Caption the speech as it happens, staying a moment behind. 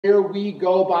Here we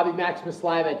go, Bobby Maximus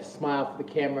Live. I had to smile for the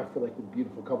camera for like a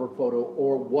beautiful cover photo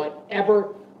or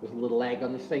whatever. There's a little lag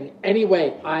on this thing.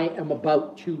 Anyway, I am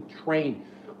about to train.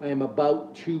 I am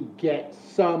about to get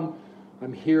some.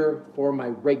 I'm here for my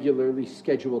regularly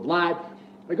scheduled live.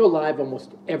 I go live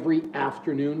almost every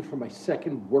afternoon for my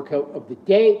second workout of the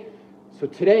day. So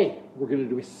today we're going to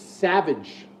do a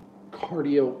savage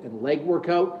cardio and leg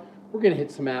workout. We're going to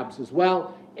hit some abs as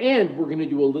well. And we're going to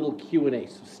do a little Q&A.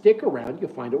 So stick around.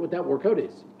 You'll find out what that workout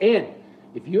is. And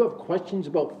if you have questions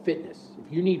about fitness,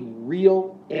 if you need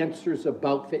real answers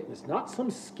about fitness, not some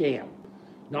scam,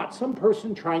 not some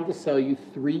person trying to sell you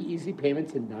 3 easy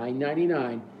payments at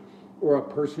 $9.99, or a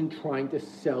person trying to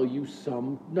sell you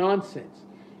some nonsense.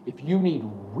 If you need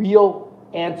real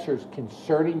answers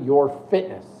concerning your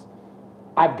fitness,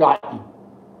 I've got you.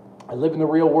 I live in the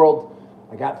real world.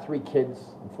 I got 3 kids.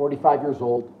 I'm 45 years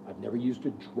old. I've never used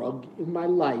a drug in my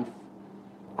life.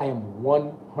 I am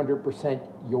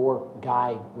 100% your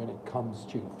guy when it comes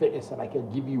to fitness, and I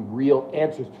can give you real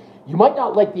answers. You might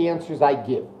not like the answers I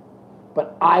give,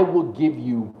 but I will give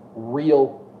you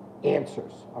real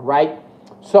answers, all right?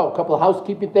 So a couple of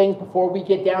housekeeping things before we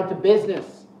get down to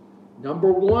business.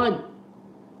 Number one,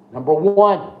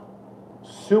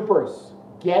 supers,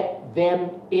 get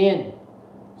them in.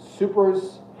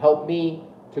 Supers help me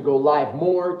to go live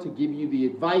more, to give you the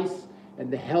advice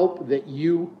and the help that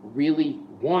you really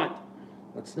want.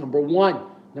 That's number one.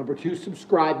 Number 2,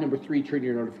 subscribe. Number 3, turn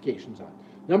your notifications on.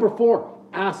 Number 4,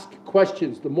 ask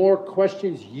questions. The more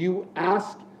questions you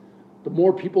ask, the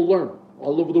more people learn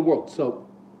all over the world. So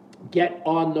get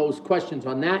on those questions.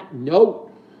 On that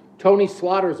note, Tony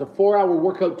Slaughter, is a 4-hour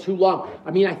workout too long?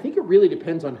 I mean, I think it really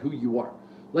depends on who you are.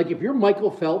 Like if you're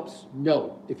Michael Phelps,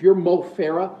 no. If you're Mo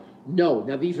Farah, no.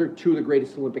 Now, these are 2 of the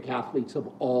greatest Olympic athletes of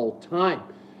all time.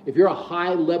 If you're a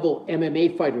high-level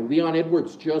MMA fighter, Leon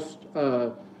Edwards just,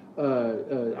 I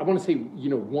want to say,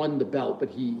 won the belt, but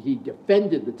he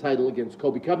defended the title against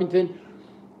Colby Covington.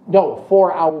 No, a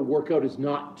 4-hour workout is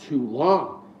not too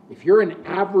long. If you're an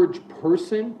average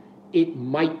person, it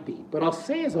might be. But I'll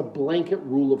say as a blanket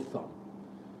rule of thumb,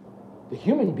 the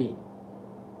human being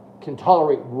can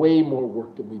tolerate way more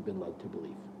work than we've been led to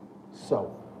believe.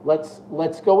 So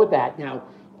let's go with that. Now,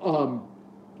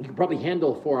 you can probably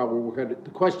handle a 4-hour workout.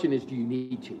 The question is, do you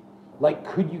need to? Like,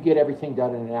 could you get everything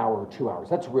done in an hour or 2 hours?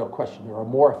 That's a real question. There are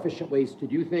more efficient ways to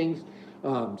do things,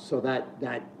 so that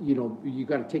you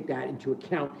got to take that into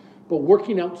account. But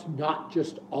working out's not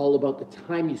just all about the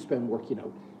time you spend working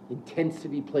out.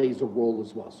 Intensity plays a role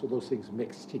as well. So those things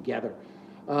mix together.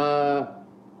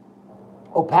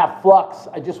 Pat Flux,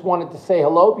 I just wanted to say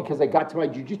hello because I got to my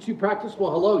jiu-jitsu practice.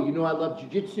 Well, hello. You know I love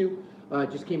jiu-jitsu.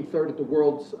 Just came 3rd at the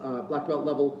world's black belt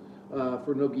level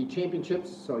for No-Gi Championships.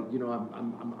 So,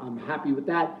 I'm happy with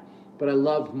that. But I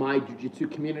love my jiu-jitsu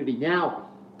community. Now,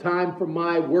 time for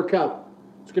my workout.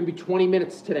 It's going to be 20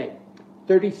 minutes today.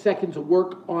 30 seconds of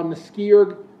work on the ski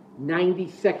erg, 90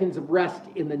 seconds of rest.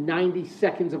 In the 90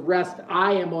 seconds of rest,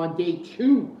 I am on day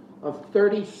 2 of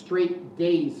 30 straight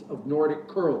days of Nordic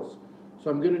curls. So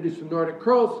I'm going to do some Nordic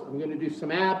curls. I'm going to do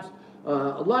some abs.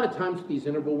 A lot of times these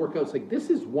interval workouts, like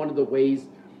this is one of the ways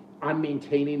I'm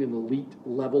maintaining an elite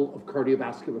level of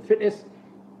cardiovascular fitness,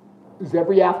 is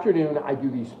every afternoon I do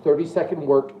these 30-second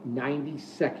work,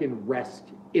 90-second rest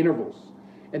intervals.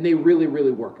 And they really,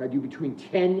 really work. I do between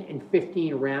 10 and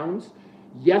 15 rounds.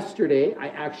 Yesterday, I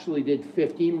actually did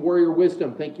 15. Warrior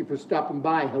Wisdom, thank you for stopping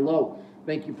by. Hello.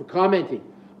 Thank you for commenting.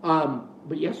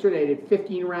 But yesterday I did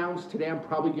 15 rounds. Today I'm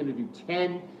probably going to do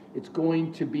 10. It's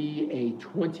going to be a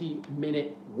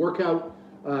 20-minute workout.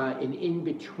 And in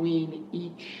between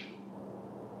each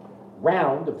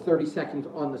round of 30 seconds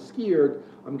on the ski erg,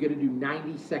 I'm going to do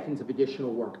 90 seconds of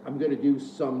additional work. I'm going to do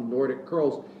some Nordic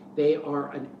curls. They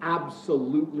are an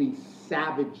absolutely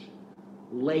savage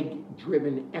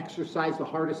leg-driven exercise, the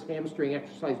hardest hamstring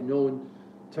exercise known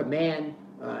to man.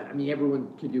 Everyone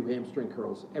can do hamstring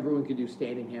curls. Everyone can do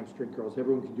standing hamstring curls.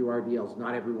 Everyone can do RDLs.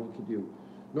 Not everyone can do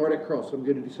Nordic curls. So I'm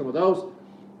going to do some of those.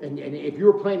 And if you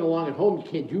were playing along at home, you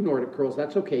can't do Nordic curls.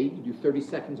 That's okay. You can do 30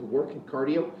 seconds of work in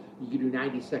cardio. You can do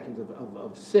 90 seconds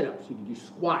of sit-ups. You can do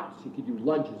squats. You can do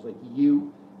lunges. Like,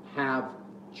 you have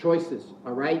choices,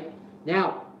 all right?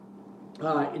 Now,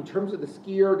 in terms of the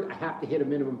ski erg, I have to hit a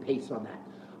minimum pace on that.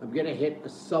 I'm going to hit a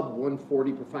sub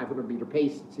 140 per 500 meter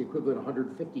pace. It's the equivalent of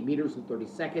 150 meters in 30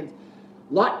 seconds.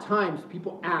 A lot of times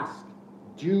people ask,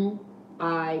 do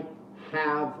I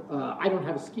have, I don't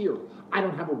have a skier. I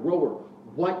don't have a rower.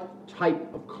 What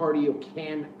type of cardio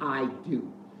can I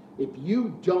do? If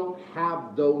you don't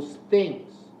have those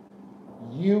things,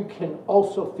 you can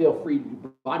also feel free to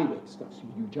do bodyweight stuff. So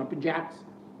you do jumping jacks,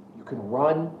 you can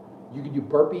run, You can do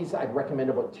burpees. I'd recommend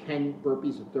about 10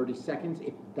 burpees in 30 seconds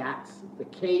if that's the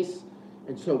case.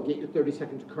 And so get your 30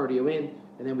 seconds of cardio in,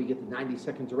 and then we get the 90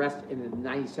 seconds of rest. And in the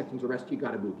 90 seconds of rest, you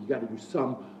got to move. You got to do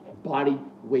some body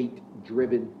weight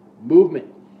driven movement.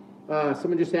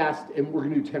 Someone just asked, and we're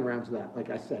going to do 10 rounds of that, like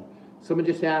I said. Someone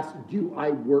just asked, do I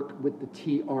work with the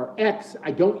TRX?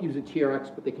 I don't use a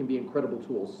TRX, but they can be incredible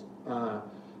tools.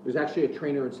 There's actually a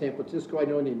trainer in San Francisco I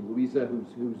know named Louisa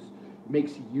who's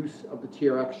makes use of the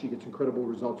TRX. She gets incredible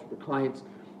results with her clients.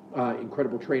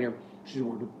 Incredible trainer. She's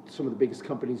worked with some of the biggest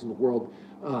companies in the world.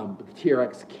 But the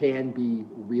TRX can be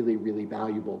really, really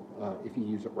valuable if you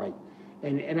use it right.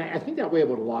 And I think that way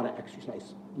about a lot of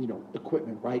exercise,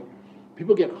 equipment, right?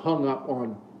 People get hung up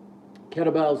on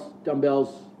kettlebells,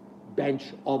 dumbbells,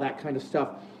 bench, all that kind of stuff.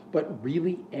 But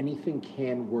really anything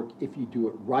can work if you do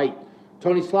it right.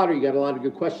 Tony Slaughter, you got a lot of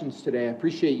good questions today. I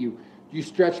appreciate you. Do you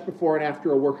stretch before and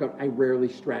after a workout? I rarely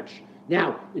stretch.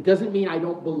 Now, it doesn't mean I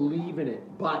don't believe in it,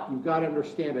 but you've got to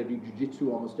understand I do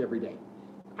jiu-jitsu almost every day.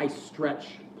 I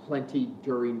stretch plenty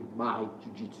during my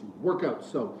jiu-jitsu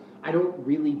workouts. So I don't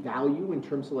really value in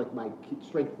terms of like my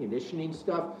strength conditioning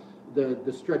stuff,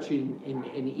 the stretching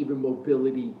and even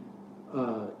mobility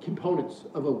components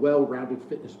of a well-rounded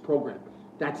fitness program.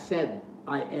 That said,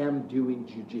 I am doing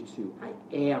jiu-jitsu. I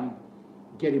am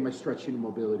getting my stretching and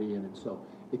mobility in. And so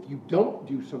if you don't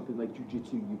do something like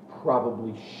jiu-jitsu, you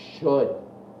probably should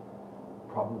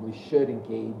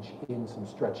engage in some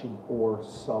stretching or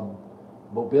some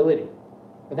mobility.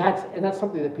 And that's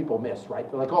something that people miss, right?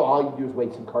 They're like, oh, all you do is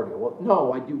weights and cardio. Well,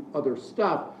 no, I do other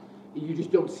stuff. You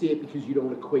just don't see it because you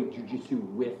don't equate jiu-jitsu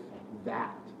with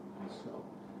that. So,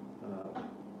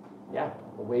 yeah,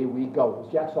 away we go. Was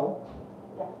Jack home?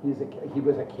 Yeah. He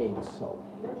was a King, so.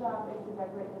 Your job is to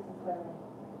decorate this equipment.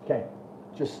 Okay,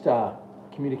 just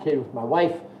communicated with my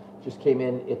wife. Just came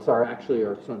in. It's actually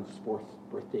our son's 4th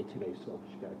birthday today, so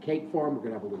she got a cake for him. We're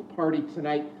gonna have a little party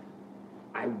tonight.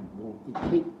 I won't eat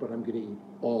cake, but I'm gonna eat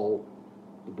all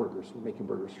the burgers. We're making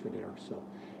burgers for dinner, so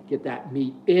get that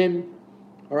meat in.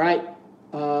 All right.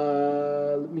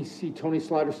 Let me see. Tony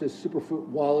Slaughter says Superfoot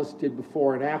Wallace did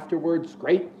before and afterwards.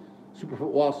 Great.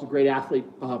 Superfoot Wallace is a great athlete.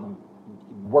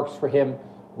 Works for him.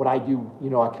 What I do,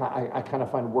 I kind of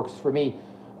find works for me.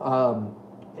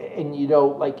 And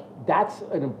like that's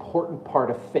an important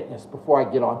part of fitness before I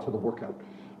get on to the workout.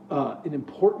 An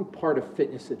important part of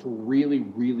fitness that's really,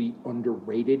 really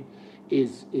underrated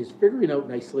is figuring out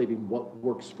and isolating what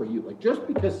works for you. Like just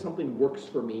because something works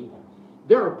for me,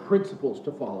 there are principles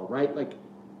to follow, right? Like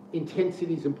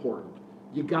intensity is important.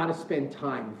 You got to spend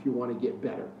time if you want to get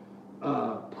better.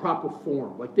 Proper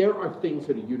form. Like there are things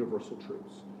that are universal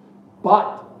truths.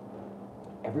 But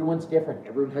everyone's different.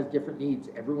 Everyone has different needs.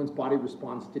 Everyone's body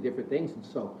responds to different things. And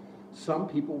so some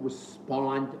people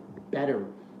respond better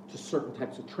to certain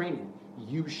types of training.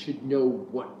 You should know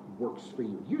what works for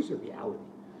you. Here's the reality.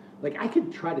 Like I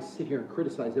could try to sit here and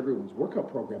criticize everyone's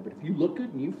workout program, but if you look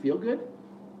good and you feel good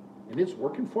and it's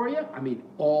working for you, I mean,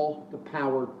 all the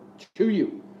power to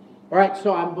you. All right,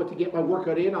 so I'm about to get my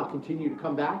workout in. I'll continue to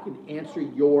come back and answer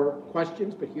your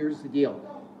questions, but here's the deal.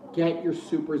 Get your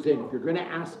supers in. If you're going to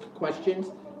ask questions,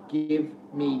 give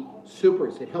me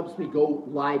supers. It helps me go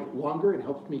live longer. It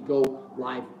helps me go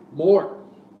live more.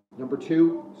 Number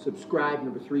 2, subscribe.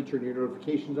 Number 3, turn your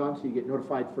notifications on so you get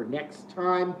notified for next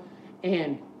time.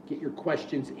 And get your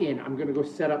questions in. I'm going to go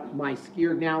set up my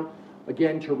skier now.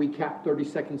 Again, to recap, 30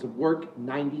 seconds of work,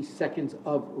 90 seconds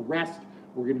of rest.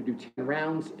 We're going to do 10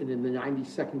 rounds, and in the 90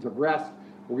 seconds of rest,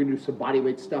 we're going to do some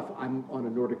bodyweight stuff. I'm on a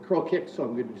Nordic curl kick, so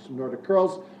I'm going to do some Nordic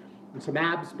curls and some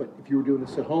abs, but if you were doing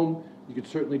this at home, you could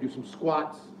certainly do some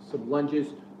squats, some lunges,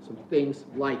 some things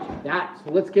like that.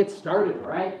 So let's get started, all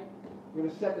right? I'm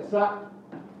going to set this up.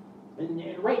 And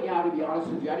right now, to be honest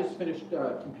with you, I just finished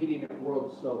competing at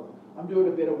Worlds, so I'm doing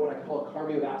a bit of what I call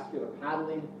cardiovascular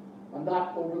paddling. I'm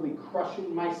not overly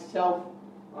crushing myself.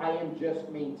 I am just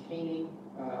maintaining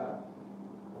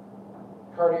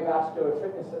cardiovascular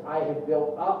fitness that I have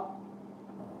built up.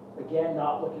 Again,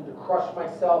 not looking to crush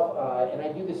myself, and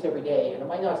I do this every day. And it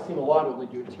might not seem a lot only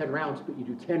doing 10 rounds, but you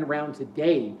do 10 rounds a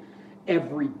day,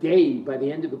 every day. By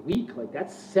the end of the week, like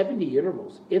that's 70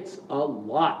 intervals. It's a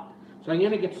lot. So I'm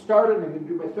going to get started. I'm going to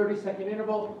do my 30-second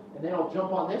interval, and then I'll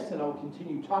jump on this, and I'll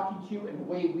continue talking to you, and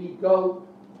away we go.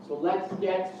 So let's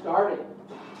get started.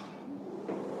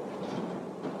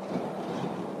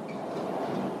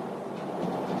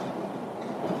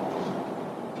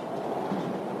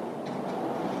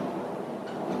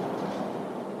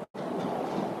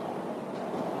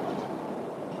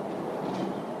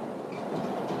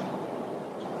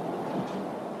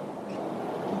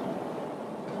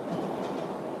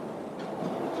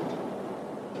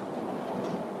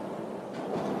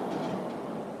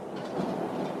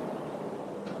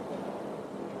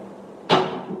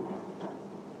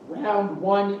 round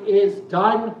one is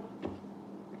done.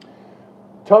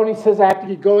 Tony says, I have to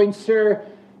get going, sir.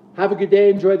 Have a good day.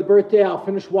 Enjoy the birthday. I'll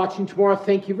finish watching tomorrow.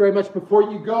 Thank you very much. Before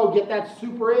you go, get that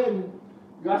super in.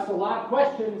 You asked a lot of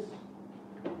questions.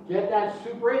 Get that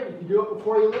super in. You can do it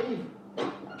before you leave.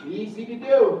 Easy to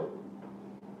do.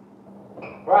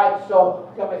 All right, so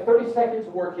I've got my 30 seconds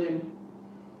working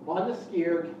on the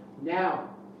skier. Now,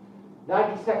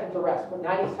 90 seconds of rest. But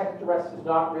 90 seconds of rest is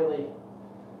not really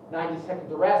 90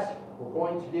 seconds of rest. We're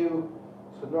going to do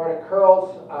some Nordic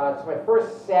curls. It's my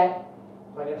first set.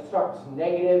 So I'm going to start with some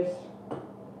negatives.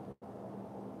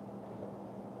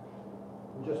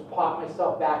 And just pop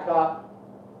myself back up.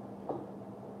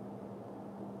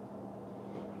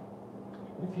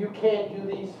 If you can't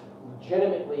do these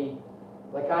legitimately,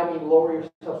 like I mean lower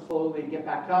yourself slowly and get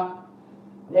back up,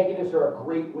 negatives are a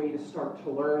great way to start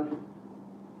to learn.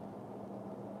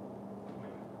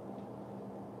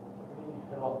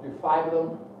 And I'll do 5 of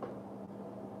them.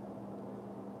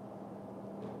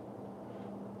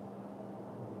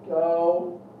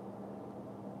 Go.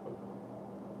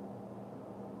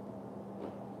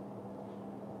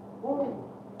 Woo.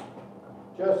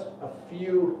 Just a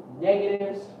few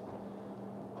negatives.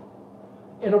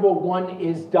 Interval 1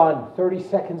 is done. 30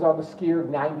 seconds on the skier,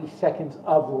 90 seconds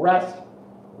of rest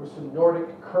with some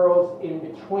Nordic curls in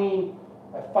between.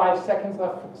 I have 5 seconds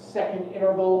left for the second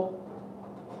interval.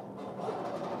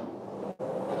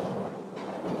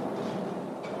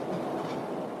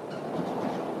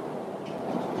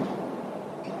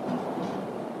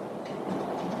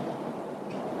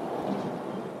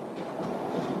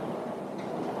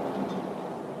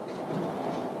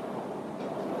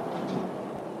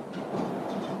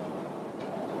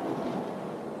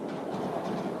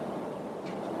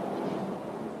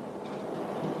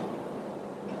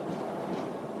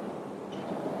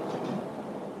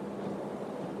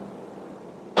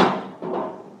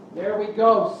 There we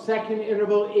go. Second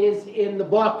interval is in the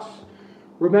books.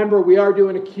 Remember, we are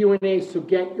doing a Q&A, so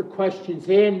get your questions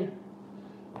in.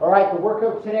 All right, the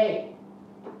workout today.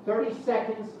 30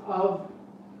 seconds of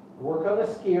work on the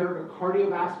skier, a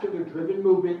cardiovascular driven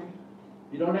movement.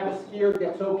 If you don't have a skier,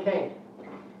 that's okay.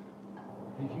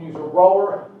 You can use a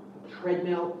rower, a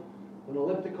treadmill, an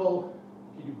elliptical.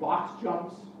 You can do box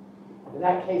jumps. In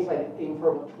that case, I aim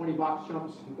for about 20 box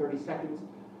jumps in 30 seconds.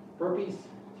 Burpees.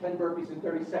 10 burpees in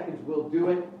 30 seconds will do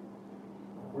it.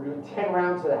 We're doing 10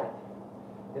 rounds of that.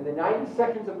 In the 90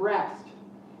 seconds of rest,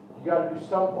 you got to do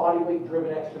some body weight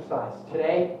driven exercise.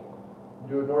 Today, I'm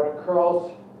doing Nordic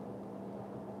curls.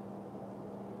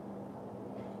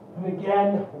 And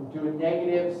again, I'm doing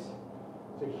negatives.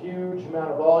 It's a huge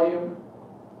amount of volume.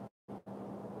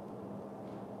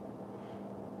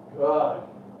 Good.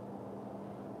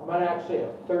 I'm on actually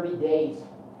a 30 days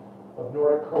of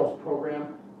Nordic curls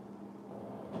program.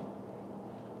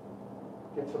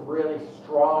 Get some really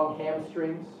strong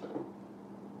hamstrings.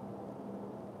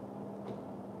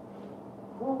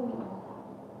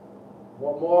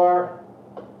 One more.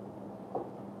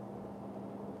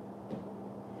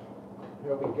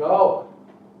 Here we go.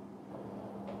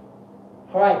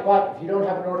 All right, but if you don't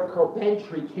have a Nordic curl bench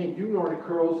or you can't do Nordic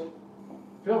curls,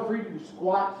 feel free to do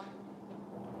squats,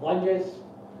 lunges,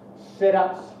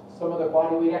 sit-ups, some other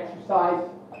body weight exercise.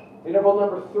 Interval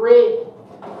number 3.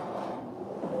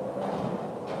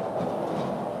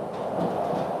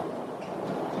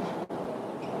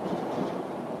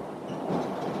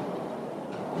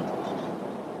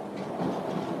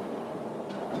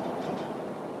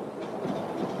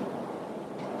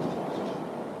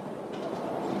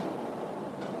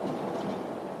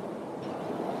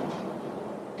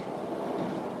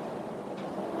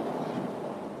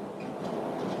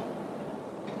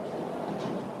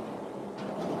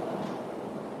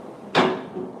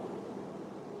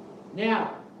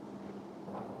 Now,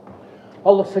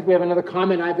 oh, looks like we have another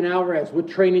comment. Ivan Alvarez, what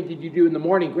training did you do in the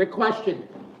morning? Great question,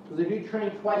 because I do train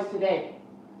twice a day.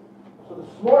 So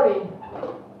this morning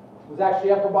was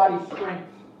actually upper body strength.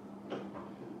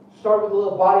 Start with a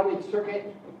little body weight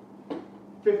circuit,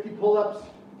 50 pull-ups,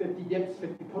 50 dips,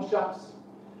 50 push-ups.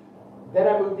 Then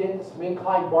I moved into some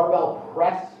incline barbell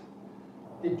press.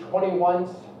 Did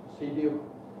 21s, so you do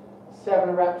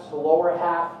 7 reps, the lower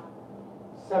half,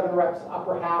 7 reps,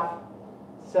 upper half,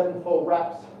 7 full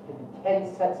reps. I did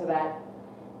 10 sets of that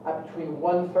at between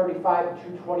 135 and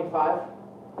 225.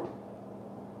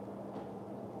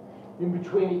 In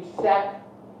between each set,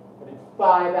 I did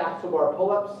 5 axle bar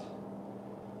pull-ups.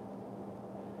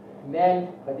 And then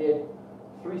I did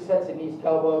 3 sets of knees to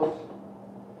elbows,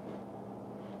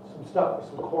 some stuff for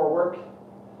some core work,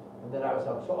 and then I was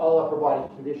up. So all upper body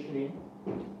conditioning.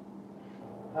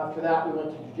 After that, we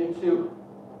went to jiu-jitsu.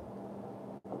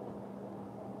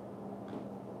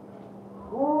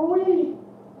 Whee!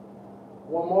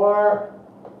 One more.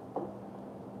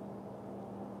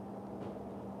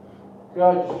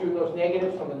 Good, just doing those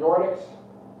negatives from the Nordics.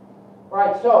 All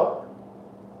right, so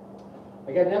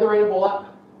I got another interval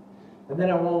up, and then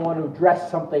I want to address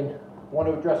something. I want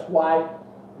to address why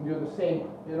I'm doing the same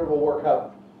interval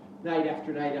workout night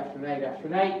after night after night after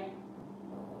night.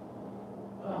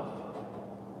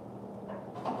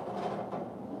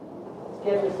 Let's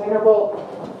get this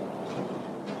interval.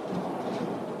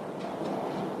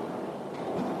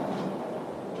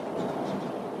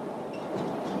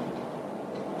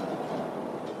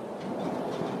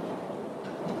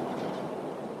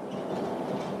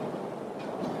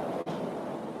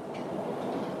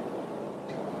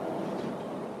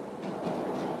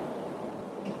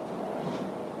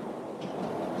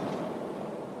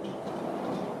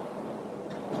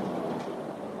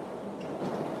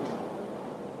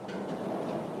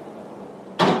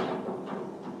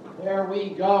 There we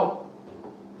go.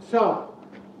 So,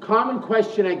 common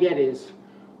question I get is,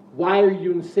 why are you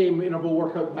doing the same interval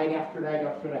workout night after night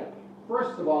after night?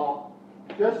 First of all,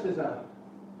 just as a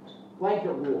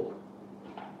blanket rule,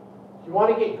 if you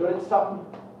want to get good at something,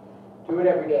 do it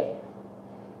every day.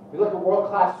 We look at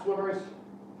world-class swimmers,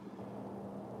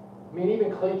 I mean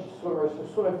even collegiate swimmers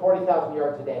who swim 40,000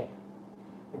 yards a day.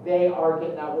 They are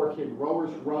getting that work in.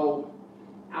 Rowers row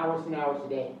hours and hours a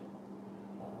day.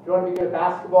 If you want to be good at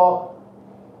basketball,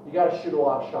 you got to shoot a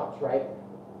lot of shots, right?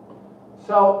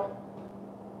 So,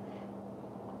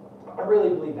 I really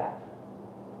believe that.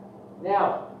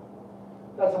 Now,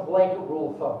 that's a blanket rule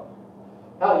of thumb.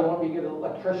 Hell, you want to be a good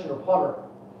electrician or plumber,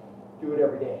 do it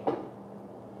every day.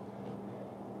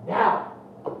 Now,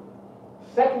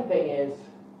 second thing is,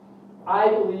 I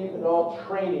believe that all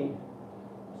training,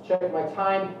 check my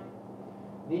time,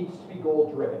 needs to be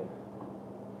goal driven.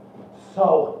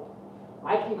 So,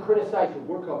 I can criticize your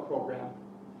workout program.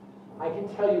 I can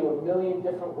tell you a million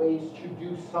different ways to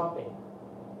do something.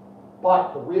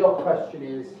 But the real question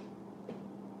is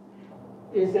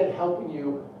it helping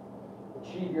you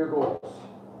achieve your goals?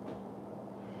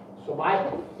 So my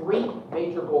 3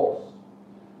 major goals.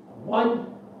 1,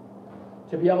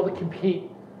 to be able to compete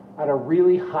at a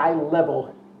really high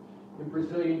level in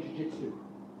Brazilian Jiu-Jitsu.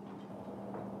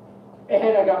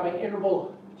 And I got my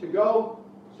interval to go,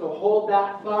 so hold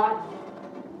that thought.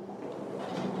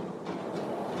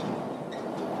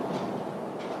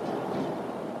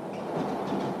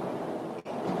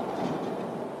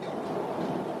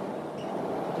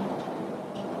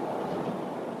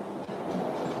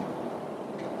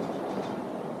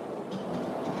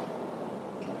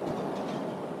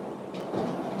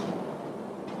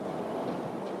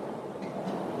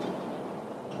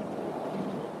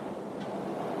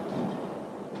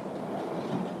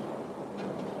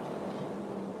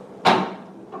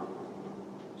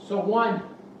 So 1,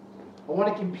 I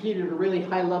want to compete at a really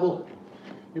high level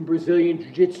in Brazilian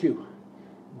Jiu-Jitsu.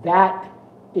 That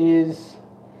is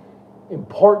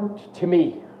important to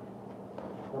me.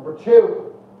 Number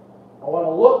 2, I want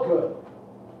to look good.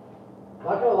 I'm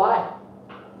not going to lie.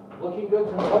 Looking good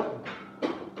is important.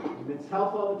 It's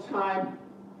health all the time.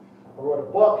 I wrote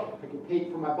a book. I get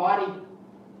paid for my body.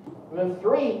 And then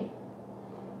 3,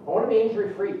 I want to be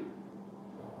injury-free.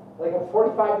 Like I'm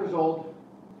 45 years old.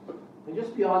 And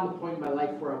just beyond the point in my life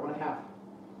where I want to have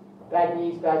bad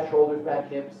knees, bad shoulders, bad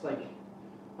hips. Like,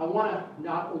 I want to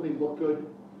not only look good,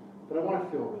 but I want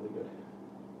to feel really good.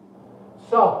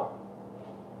 So,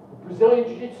 Brazilian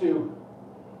Jiu-Jitsu,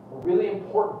 a really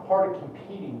important part of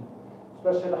competing,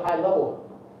 especially at a high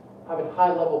level, having high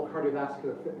level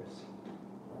cardiovascular fitness.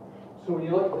 So when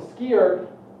you look at the ski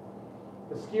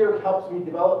erg helps me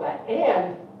develop that.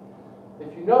 And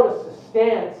if you notice the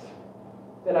stance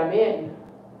that I'm in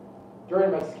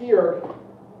during my ski erg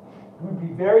would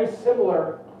be very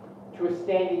similar to a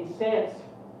standing stance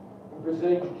in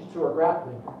Brazilian Jiu-Jitsu or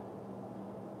grappling.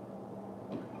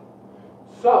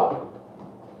 So,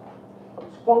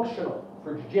 it's functional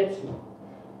for Jiu-Jitsu.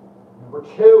 Number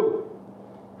 2,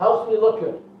 helps me look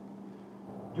good.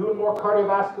 Doing more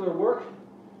cardiovascular work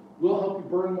will help you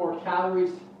burn more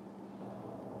calories,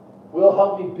 will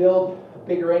help me build a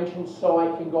bigger engine so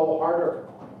I can go harder,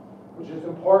 which is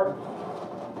important.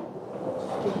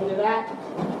 Speaking of that,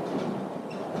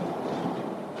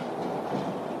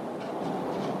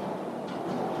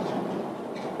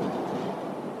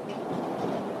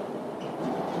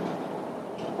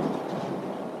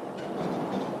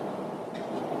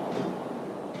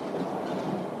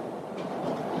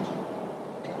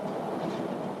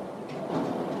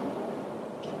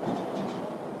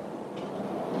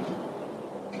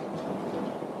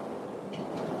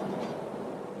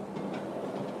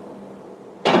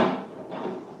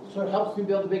 so So it helps me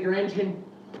build a bigger engine,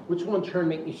 which will in turn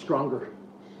make me stronger.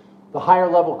 The higher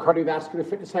level cardiovascular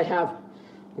fitness I have,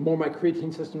 the more my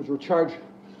creatine systems recharge,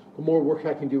 the more work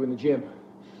I can do in the gym.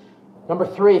 Number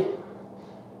 3,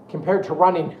 compared to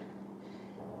running,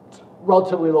 it's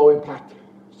relatively low impact.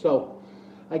 So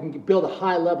I can build a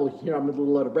high level, here I'm a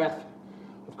little out of breath,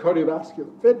 of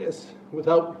cardiovascular fitness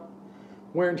without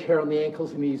wear and tear on the ankles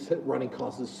and knees that running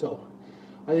causes. So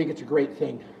I think it's a great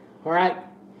thing. All right,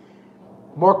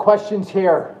 more questions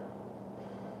here.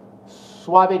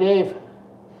 Suave Dave,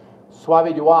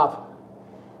 Suave Duave,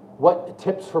 what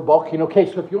tips for bulking?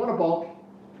 Okay, so if you want to bulk,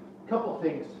 a couple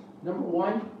things. Number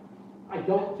 1, I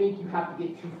don't think you have to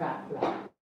get too fat for that.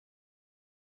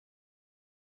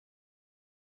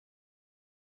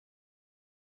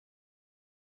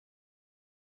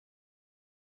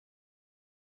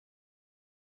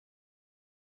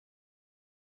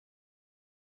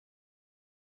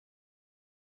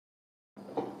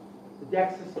 The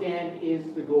DEXA scan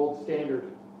is the gold standard.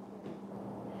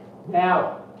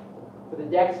 Now, for the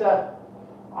DEXA,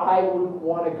 I wouldn't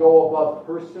want to go above,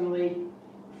 personally,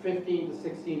 15 to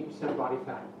 16% body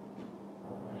fat.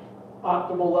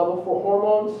 Optimal level for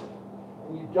hormones,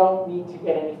 and you don't need to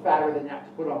get any fatter than that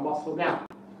to put on muscle. Now,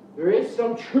 there is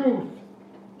some truth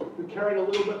to carrying a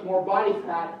little bit more body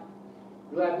fat.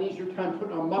 You'll have an easier time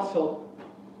putting on muscle.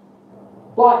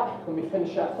 But, let me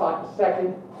finish that thought in a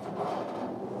second.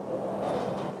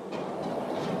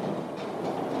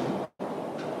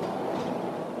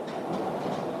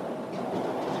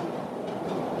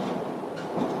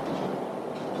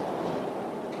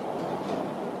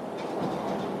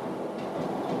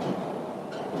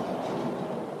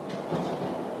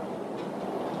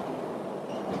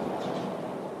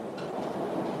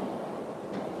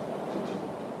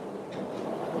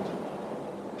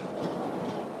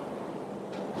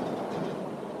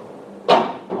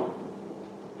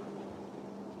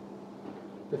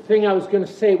 The thing I was going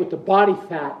to say with the body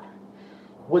fat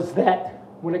was that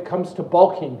when it comes to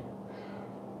bulking,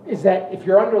 is that if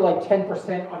you're under like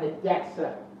 10% on a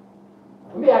DEXA,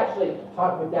 let me actually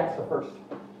talk about DEXA first.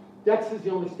 DEXA is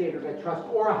the only standard I trust,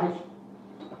 or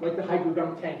like the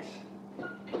Hydrodunk tanks.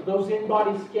 Those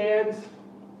in-body scans,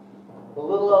 the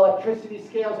little electricity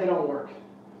scales, they don't work.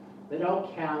 They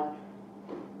don't count.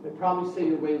 They probably say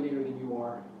you're way leaner than you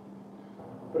are.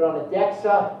 But on a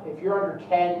DEXA, if you're under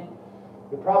 10,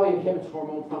 it probably inhibits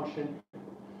hormone function.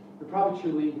 You're probably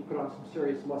too lean to put on some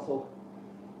serious muscle,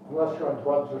 unless you're on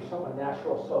drugs or something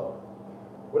natural. So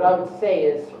what I would say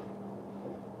is,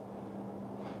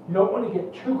 you don't want to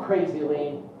get too crazy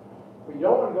lean, but you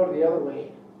don't want to go to the other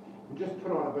way and just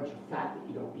put on a bunch of fat that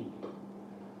you don't need.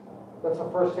 That's the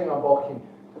first thing on bulking.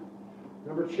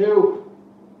 Number 2,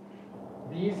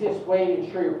 the easiest way to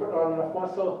ensure you're putting on enough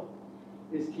muscle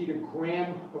is to eat a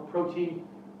gram of protein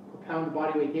per pound of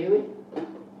body weight daily.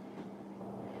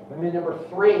 And then number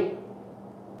 3,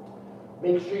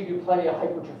 make sure you do plenty of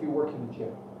hypertrophy work in the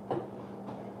gym.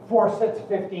 4 sets of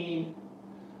 15,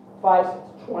 5 sets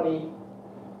of 20,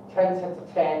 10 sets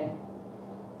of 10,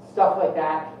 stuff like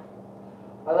that.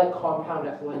 I like compound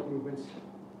athletic movements.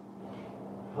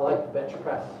 I like the bench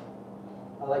press.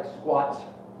 I like squats.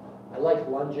 I like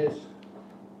lunges.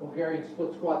 Bulgarian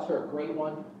split squats are a great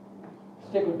one.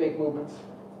 Stick with big movements.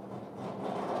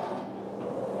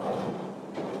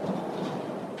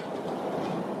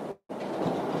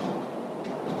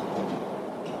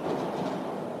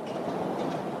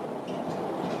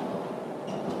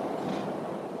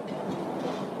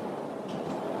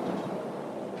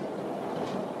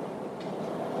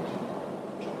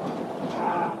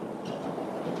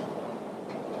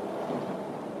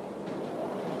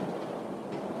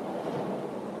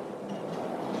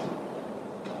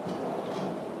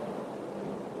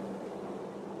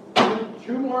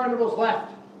 Two more intervals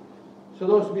left. So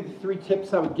those would be the 3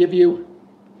 tips I would give you.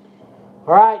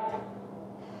 All right.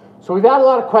 So we've had a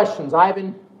lot of questions.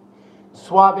 Ivan,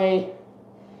 Suave,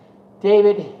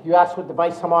 David, you asked what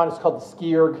device I'm on. It's called the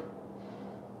Ski-Erg.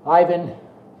 Ivan,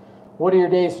 what are your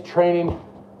days of training?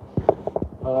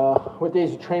 What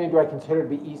days of training do I consider to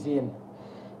be easy and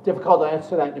difficult? To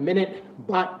answer that in a minute.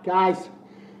 But guys,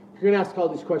 if you're going to ask all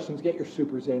these questions, get your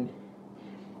supers in.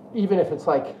 Even if it's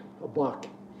like $1.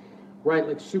 Right,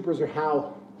 like supers are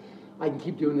how I can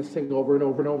keep doing this thing over and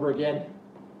over and over again.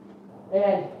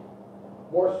 And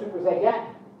more supers I get,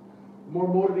 the more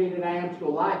motivated I am to go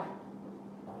live.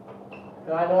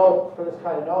 And I know for this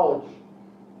kind of knowledge,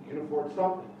 you can afford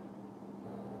something.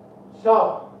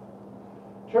 So,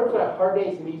 in terms of hard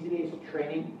days and easy days of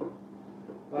training,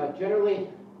 generally,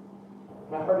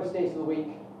 my hardest days of the week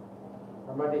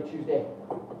are Monday, Tuesday.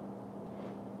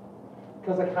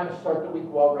 because I kind of start the week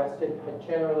well rested. I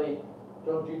generally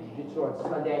don't do jiu-jitsu on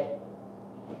Sunday.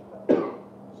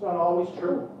 It's not always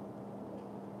true,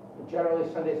 but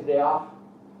generally Sunday's a day off.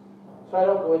 So I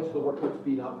don't go into the workouts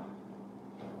beat up.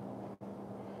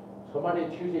 So Monday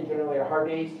and Tuesday generally are hard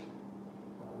days.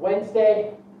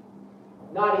 Wednesday,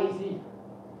 not easy,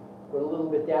 but a little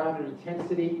bit down in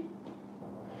intensity.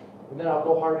 And then I'll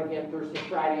go hard again Thursday,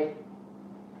 Friday.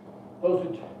 Those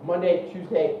are Monday,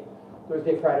 Tuesday,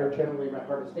 Thursday, Friday are generally my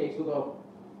hardest days, although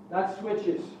that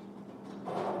switches.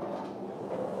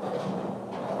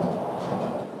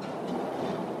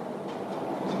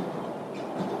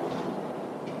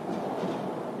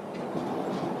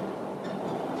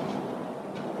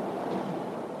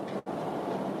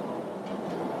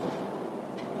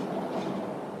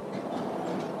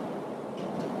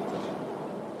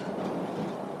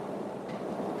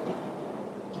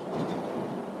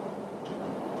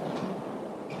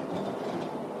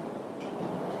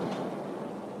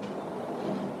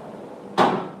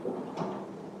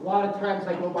 A lot of times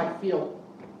I go by feel.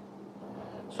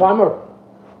 So I'm a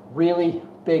really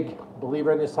big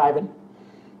believer in this, Ivan.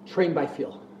 Train by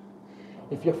feel.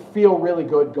 If you feel really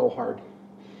good, go hard.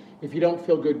 If you don't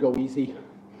feel good, go easy.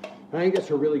 And I think that's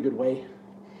a really good way.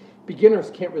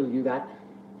 Beginners can't really do that.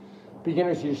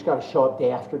 Beginners, you just got to show up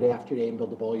day after day after day and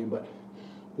build the volume. But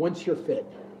once you're fit,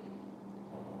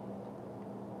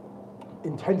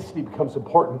 intensity becomes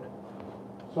important.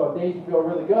 So on days you feel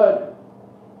really good,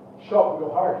 show up and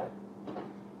go hard.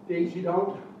 Days you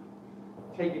don't,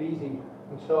 take it easy.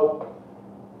 And so,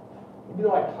 even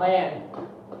though I plan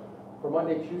for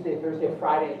Monday, Tuesday, Thursday,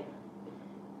 Friday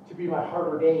to be my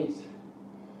harder days,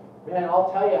 man,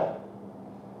 I'll tell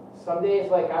you, some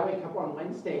days, like I wake up on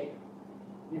Wednesday,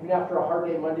 even after a hard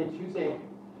day Monday, Tuesday,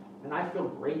 and I feel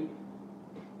great.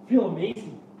 Feel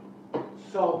amazing.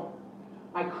 So,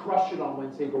 I crush it on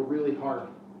Wednesday, go really hard.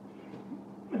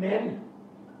 And then,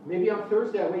 maybe on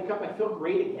Thursday I wake up, I feel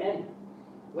great again.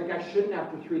 Like I shouldn't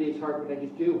after 3 days hard, but I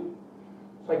just do.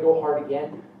 So I go hard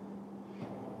again.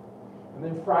 And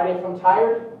then Friday, if I'm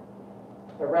tired,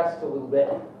 I rest a little bit.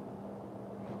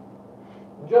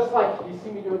 And just like you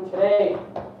see me doing today,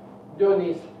 I'm doing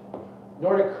these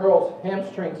Nordic curls,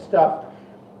 hamstring stuff.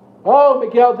 Oh,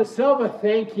 Miguel Da Silva,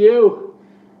 thank you.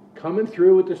 Coming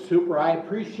through with the super. I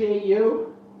appreciate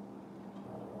you.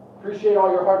 Appreciate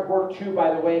all your hard work too,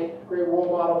 by the way. Great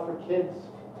role model for kids.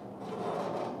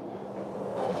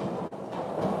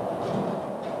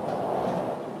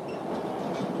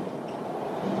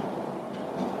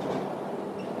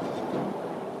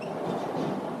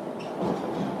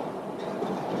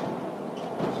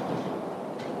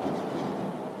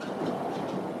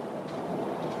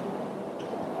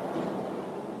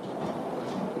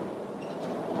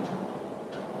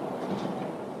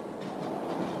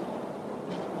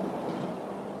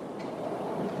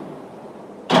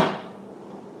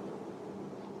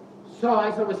 So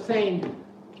as I was saying,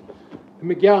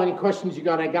 Miguel, any questions you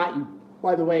got, I got you,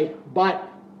 by the way. But,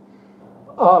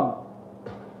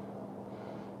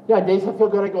 yeah, days I feel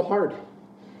good, I go hard.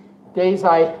 Days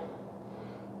I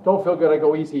don't feel good, I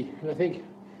go easy. And I think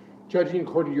judging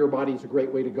according to your body is a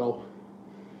great way to go.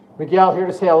 Miguel, here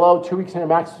to say hello. 2 weeks into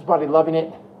Max's body, loving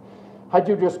it. I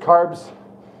do just carbs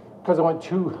because I went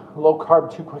too low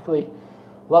carb too quickly.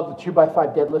 Love the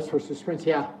 2x5 deadlifts versus sprints.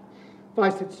 Yeah.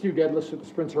 5-6-2 deadlifts with the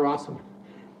sprints are awesome.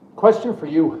 Question for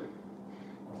you.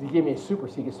 You gave me a super,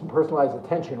 so you get some personalized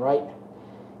attention, right?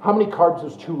 How many carbs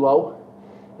was too low?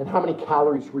 And how many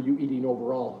calories were you eating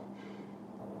overall?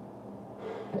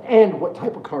 And what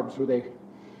type of carbs were they?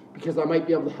 Because I might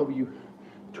be able to help you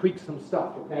tweak some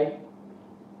stuff, okay?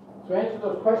 So answer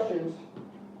those questions,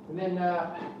 and then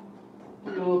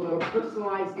give you a little bit of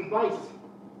personalized advice.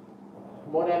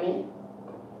 Mon ami.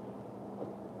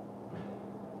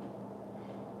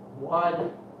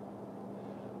 One,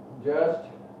 just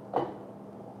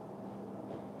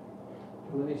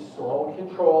doing these slow and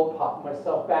controlled, popping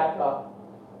myself back up.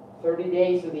 30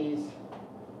 days of these,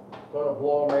 gonna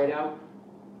blow them right out.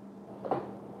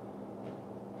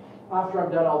 After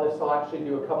I'm done all this, I'll actually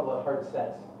do a couple of hard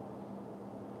sets.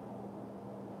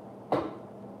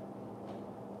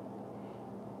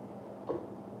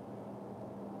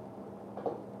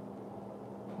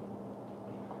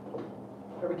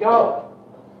 There we go.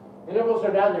 Intervals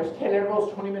are done. There's 10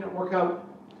 intervals, 20-minute workout.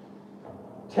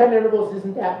 10 intervals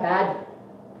isn't that bad.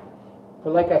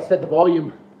 But like I said, the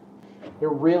volume, it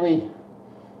really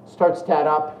starts to add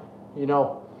up. You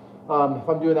know, if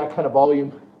I'm doing that kind of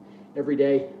volume every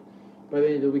day, by the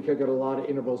end of the week, I've got a lot of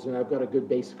intervals, and I've got a good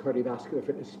base of cardiovascular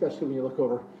fitness, especially when you look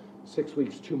over 6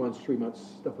 weeks, 2 months, 3 months,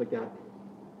 stuff like that.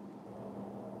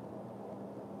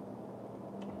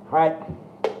 All right,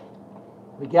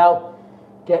 Miguel,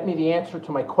 get me the answer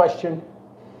to my question,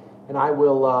 and I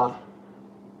will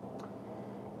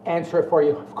answer it for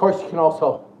you. Of course, you can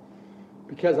also,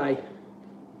 because I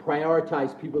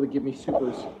prioritize people that give me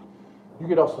supers, you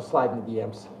could also slide in the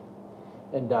DMs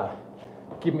and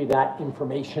give me that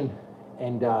information,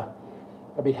 and I'll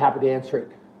be happy to answer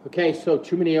it. Okay, so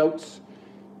too many oats,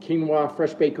 quinoa,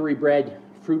 fresh bakery bread,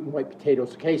 fruit and white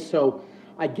potatoes. Okay, so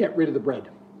I get rid of the bread.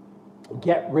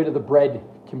 Get rid of the bread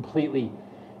completely.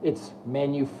 It's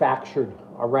manufactured,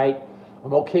 all right?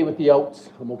 I'm okay with the oats.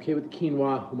 I'm okay with the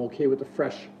quinoa. I'm okay with the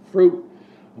fresh fruit.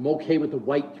 I'm okay with the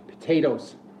white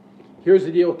potatoes. Here's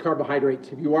the deal with carbohydrates.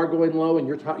 If you are going low and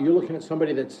you're looking at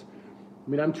somebody that's, I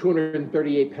mean, I'm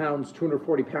 238 pounds,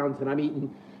 240 pounds, and I'm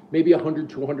eating maybe 100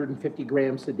 to 150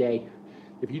 grams a day.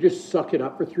 If you just suck it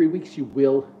up for 3 weeks, you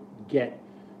will get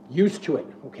used to it,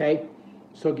 okay?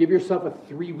 So give yourself a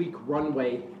 3-week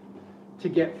runway to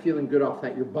get feeling good off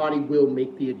that. Your body will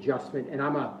make the adjustment, and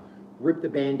I'm gonna rip the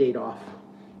Band-Aid off.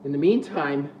 In the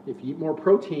meantime, if you eat more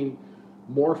protein,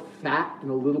 more fat,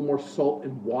 and a little more salt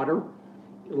and water,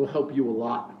 it'll help you a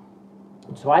lot.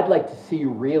 So I'd like to see you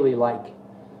really, like,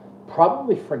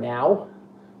 probably for now,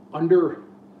 under,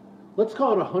 let's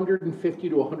call it 150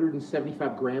 to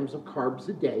 175 grams of carbs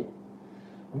a day.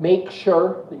 Make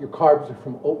sure that your carbs are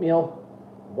from oatmeal,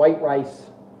 white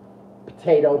rice,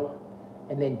 potato,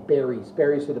 and then berries.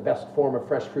 Berries are the best form of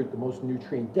fresh fruit, the most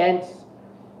nutrient dense.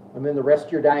 And then the rest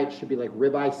of your diet should be like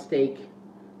ribeye steak,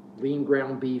 lean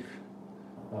ground beef,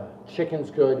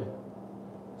 chicken's good,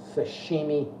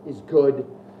 sashimi is good.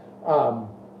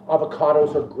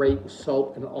 Avocados are great with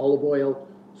salt and olive oil,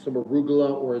 some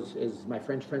arugula, or as my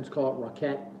French friends call it,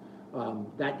 roquette.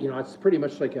 That, you know, it's pretty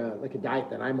much like a diet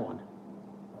that I'm on.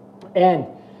 And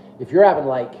if you're having,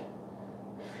 like,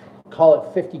 call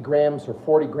it 50 grams or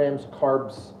 40 grams of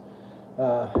carbs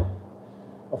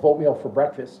of oatmeal for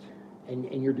breakfast,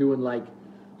 and you're doing like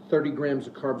 30 grams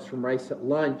of carbs from rice at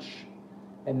lunch,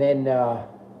 and then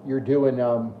you're doing,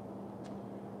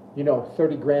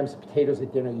 30 grams of potatoes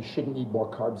at dinner, you shouldn't need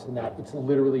more carbs than that. It's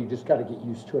literally, you just got to get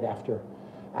used to it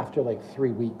after like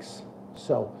 3 weeks.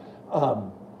 So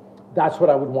that's what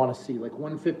I would want to see, like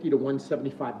 150 to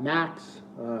 175 max.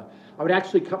 I would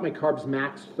actually cut my carbs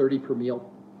max 30 per meal,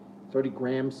 30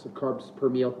 grams of carbs per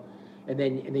meal, and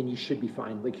then you should be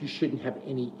fine. Like, you shouldn't have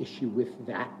any issue with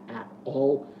that at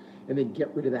all. And then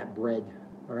get rid of that bread.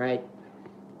 All right,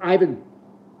 Ivan,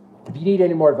 if you need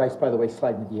any more advice, by the way,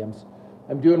 slide in the DMs.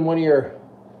 I'm doing one of your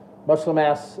muscle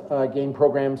mass gain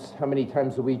programs. How many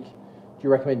times a week do you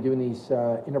recommend doing these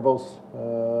intervals?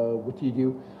 What do you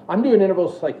do? I'm doing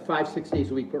intervals like 5-6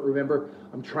 days a week, but remember,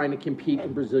 I'm trying to compete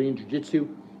in Brazilian Jiu-Jitsu.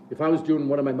 If I was doing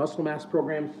one of my muscle mass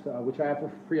programs, which I have for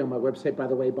free on my website, by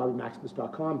the way,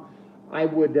 bobbymaximus.com, I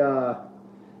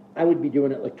would be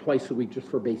doing it like twice a week just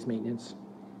for base maintenance,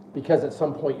 because at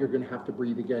some point you're going to have to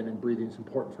breathe again, and breathing is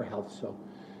important for health. So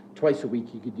twice a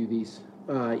week you could do these.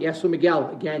 Yeah, so Miguel,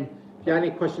 again, if you have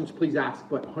any questions, please ask,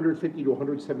 but 150 to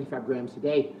 175 grams a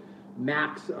day,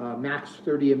 max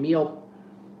 30 a meal,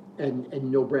 and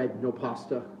no bread, no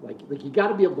pasta. Like you got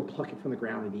to be able to pluck it from the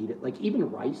ground and eat it. Like, even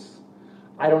rice,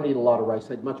 I don't eat a lot of rice.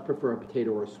 I'd much prefer a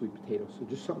potato or a sweet potato. So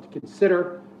just something to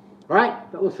consider. All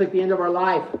right, that looks like the end of our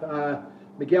live.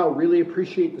 Miguel, really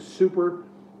appreciate the super.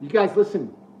 You guys,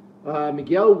 listen,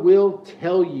 Miguel will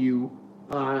tell you,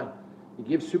 you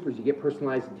give supers, you get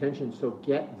personalized attention, so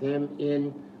get them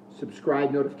in,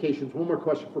 subscribe, notifications. One more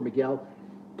question for Miguel.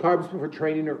 Carbs before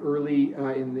training or early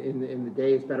in the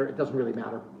day is better? It doesn't really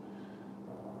matter.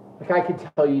 Like, I could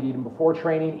tell you to eat them before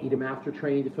training, eat them after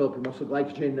training to fill up your muscle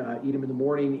glycogen, eat them in the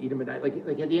morning, eat them at night.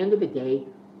 Like at the end of the day,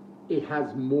 it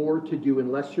has more to do,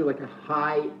 unless you're like a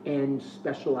high-end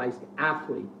specialized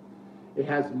athlete, it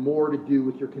has more to do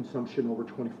with your consumption over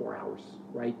 24 hours,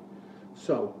 right?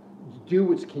 So do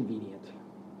what's convenient.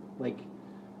 Like,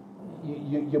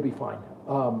 you'll be fine.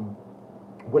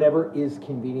 Whatever is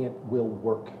convenient will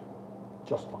work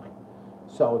just fine.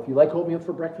 So if you like oatmeal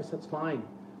for breakfast, that's fine.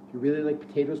 If you really like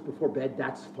potatoes before bed,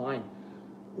 that's fine.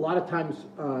 A lot of times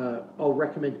I'll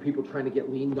recommend people trying to get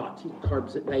lean not to eat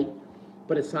carbs at night,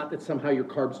 but it's not that somehow your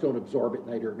carbs don't absorb at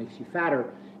night or it makes you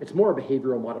fatter. It's more a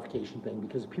behavioral modification thing,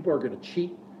 because if people are going to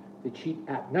cheat, they cheat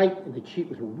at night, and they cheat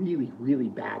with really, really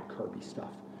bad carby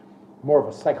stuff. More of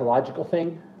a psychological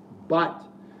thing, but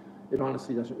it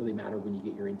honestly doesn't really matter when you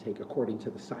get your intake, according to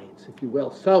the science, if you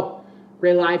will. So,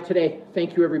 great live today.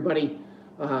 Thank you, everybody.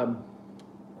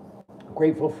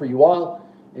 Grateful for you all,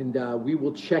 and we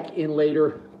will check in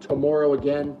later tomorrow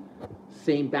again.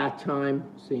 Same bat time,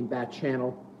 same bat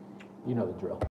channel. You know the drill.